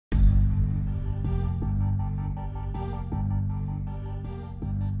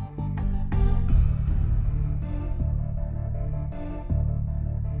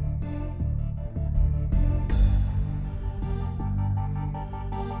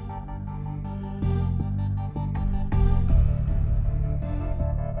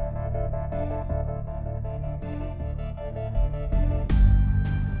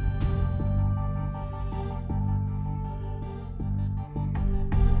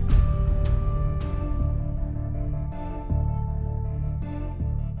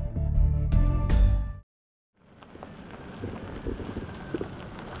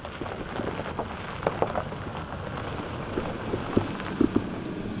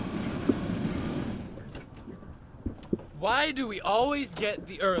Why do we always get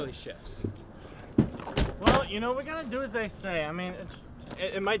the early shifts? Well, you know, we gotta do as they say. I mean,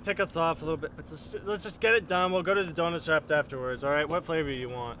 it might tick us off a little bit, but let's just get it done. We'll go to the donut shop afterwards, all right? What flavor do you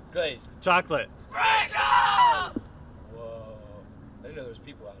want? Glazed. Chocolate. Sprinkles! Whoa. I didn't know there was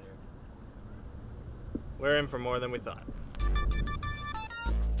people out here. We're in for more than we thought.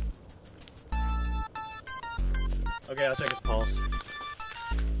 Okay, I'll check his pulse.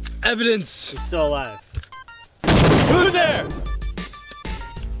 Evidence! He's still alive. Who's there?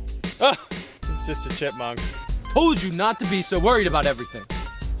 Oh, it's just a chipmunk. Told you not to be so worried about everything.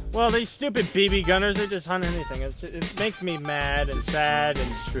 Well, these stupid BB gunners, they just hunt anything. It makes me mad and sad and...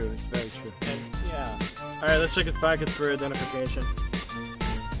 It's true, it's very true. And, yeah. All right, let's check his pockets for identification.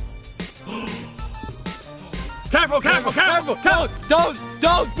 Careful, careful, careful!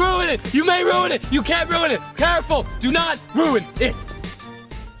 Don't ruin it! You may ruin it! You can't ruin it! Careful! Do not ruin it!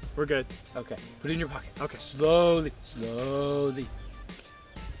 We're good. Okay, put it in your pocket. Okay. Slowly, slowly.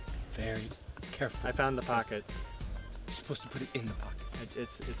 Very careful. I found the pocket. You're supposed to put it in the pocket.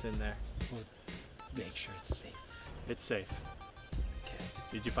 It's in there. Well, make sure it's safe. It's safe. Okay.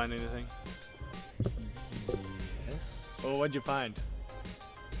 Did you find anything? Yes. Oh, what'd you find?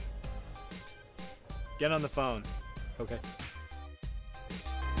 Get on the phone. Okay.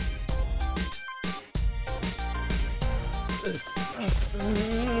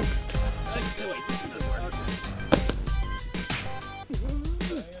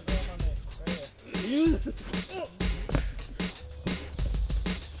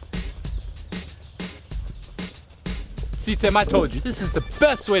 See, Tim, I told you, this is the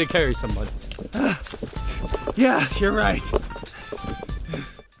best way to carry someone. Yeah, you're right.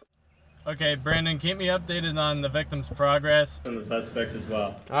 Okay, Brandon, keep me updated on the victim's progress and the suspects as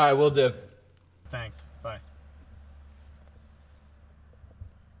well. All right, we'll do. Thanks. Bye.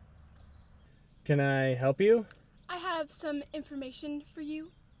 Can I help you? I have some information for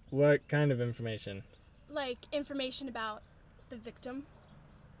you. What kind of information? Like information about the victim.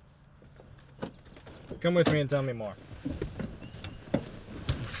 Come with me and tell me more.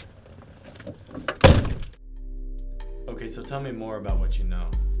 Okay, so tell me more about what you know.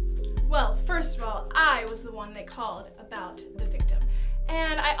 Well, first of all, I was the one that called about the victim.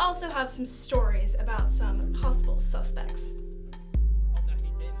 And I also have some stories about some possible suspects.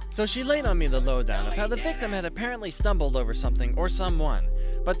 So she laid on me the lowdown of how the victim had apparently stumbled over something or someone,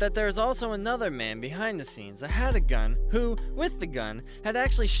 but that there is also another man behind the scenes that had a gun who, with the gun, had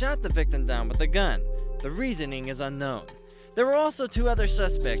actually shot the victim down with the gun. The reasoning is unknown. There were also two other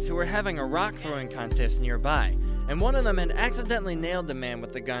suspects who were having a rock throwing contest nearby, and one of them had accidentally nailed the man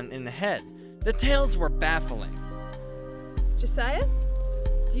with the gun in the head. The tales were baffling. Josiah,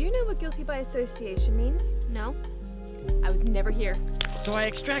 do you know what guilty by association means? No. I was never here. So I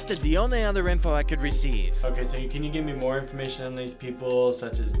extracted the only other info I could receive. Okay, so can you give me more information on these people,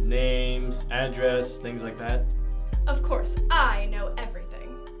 such as names, address, things like that? Of course, I know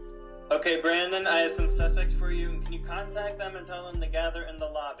everything. Okay, Brandon, I have some suspects for you. Can you contact them and tell them to gather in the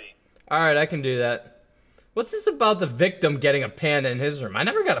lobby? All right, I can do that. What's this about the victim getting a panda in his room? I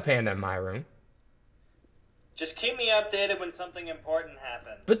never got a panda in my room. Just keep me updated when something important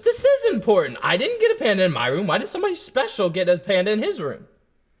happens. But this is important. I didn't get a panda in my room. Why did somebody special get a panda in his room?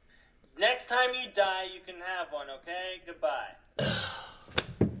 Next time you die, you can have one, okay? Goodbye.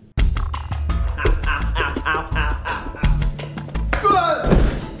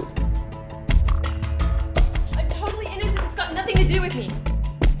 I'm totally innocent. It's got nothing to do with me.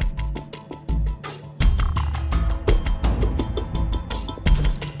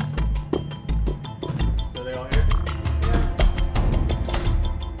 So they all here?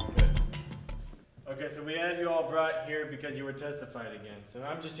 Good. Okay, so we had you all brought here because you were testified against. And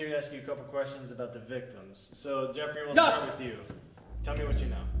I'm just here to ask you a couple questions about the victims. So Jeffrey, we'll start with you. Tell me what you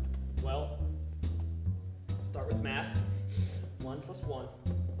know. Well, start with math. 1 plus 1,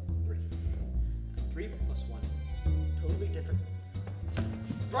 3. 3 plus 1, totally different.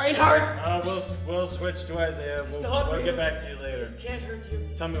 Reinhardt! We'll switch to Isaiah. We'll get back to you later. It can't hurt you.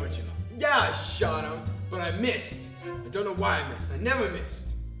 Tell me what you know. Yeah, I shot him, but I missed. I don't know why I missed. I never missed.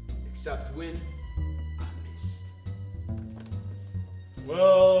 Except when I missed.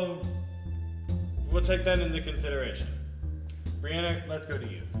 Well, we'll take that into consideration. Brianna, let's go to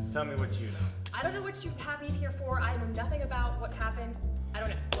you. Tell me what you know. I don't know what you have me here for. I know nothing about what happened. I don't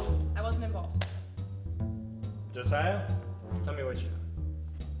know. I wasn't involved. Josiah, tell me what you know.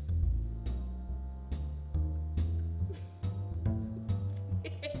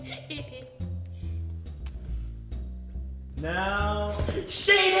 Now...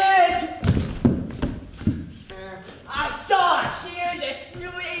 She did! I saw her! She is a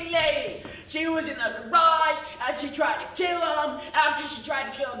snooty lady! She was in the garage and she tried to kill him after she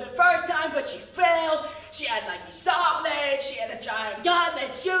tried to kill him the first time, but she failed. She had like these saw blades, she had a giant gun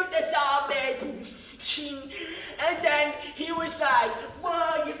that shoot the saw blades. And then he was like,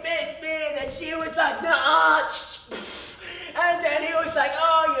 whoa, you missed me. And then she was like, nah. And then he was like,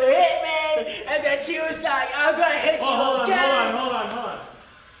 oh, you hit me. And then she was like, I'm gonna hit you again. Hold on.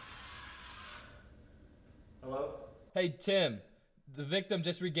 Hello? Hey, Tim. The victim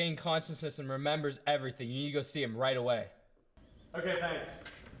just regained consciousness and remembers everything. You need to go see him right away. Okay, thanks.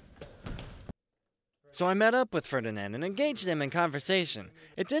 So I met up with Ferdinand and engaged him in conversation.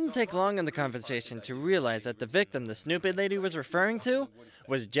 It didn't take long in the conversation to realize that the victim the Snoopy lady was referring to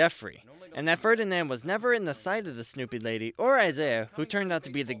was Jeffrey, and that Ferdinand was never in the sight of the Snoopy lady or Isaiah, who turned out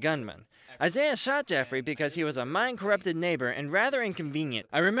to be the gunman. Isaiah shot Jeffrey because he was a mind-corrupted neighbor and rather inconvenient.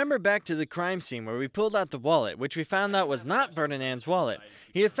 I remember back to the crime scene where we pulled out the wallet, which we found out was not Ferdinand's wallet.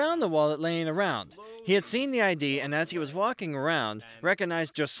 He had found the wallet laying around. He had seen the ID, and as he was walking around,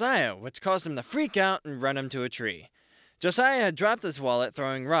 recognized Josiah, which caused him to freak out and run him to a tree. Josiah had dropped his wallet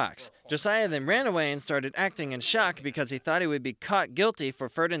throwing rocks. Josiah then ran away and started acting in shock because he thought he would be caught guilty for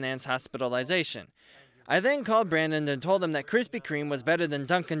Ferdinand's hospitalization. I then called Brandon and told him that Krispy Kreme was better than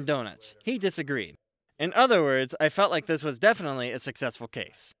Dunkin' Donuts. He disagreed. In other words, I felt like this was definitely a successful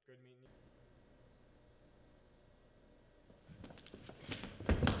case.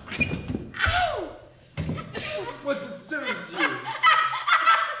 Ow! What deserves you?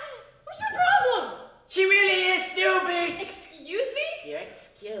 What's your problem? She really is stupid. Excuse me? You're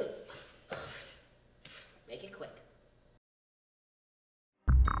excused. Make it quick.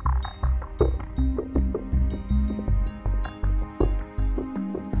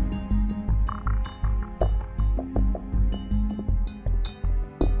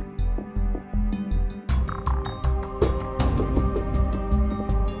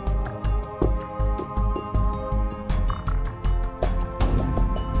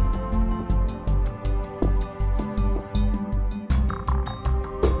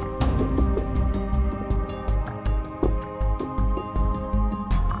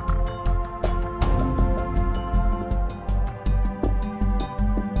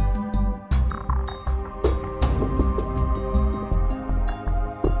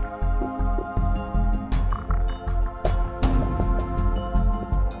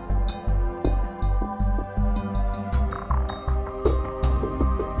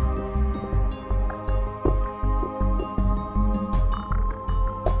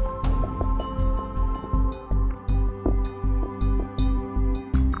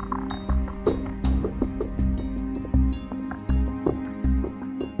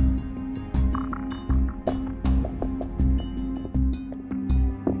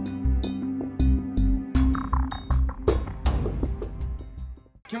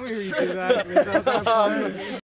 Can we redo that?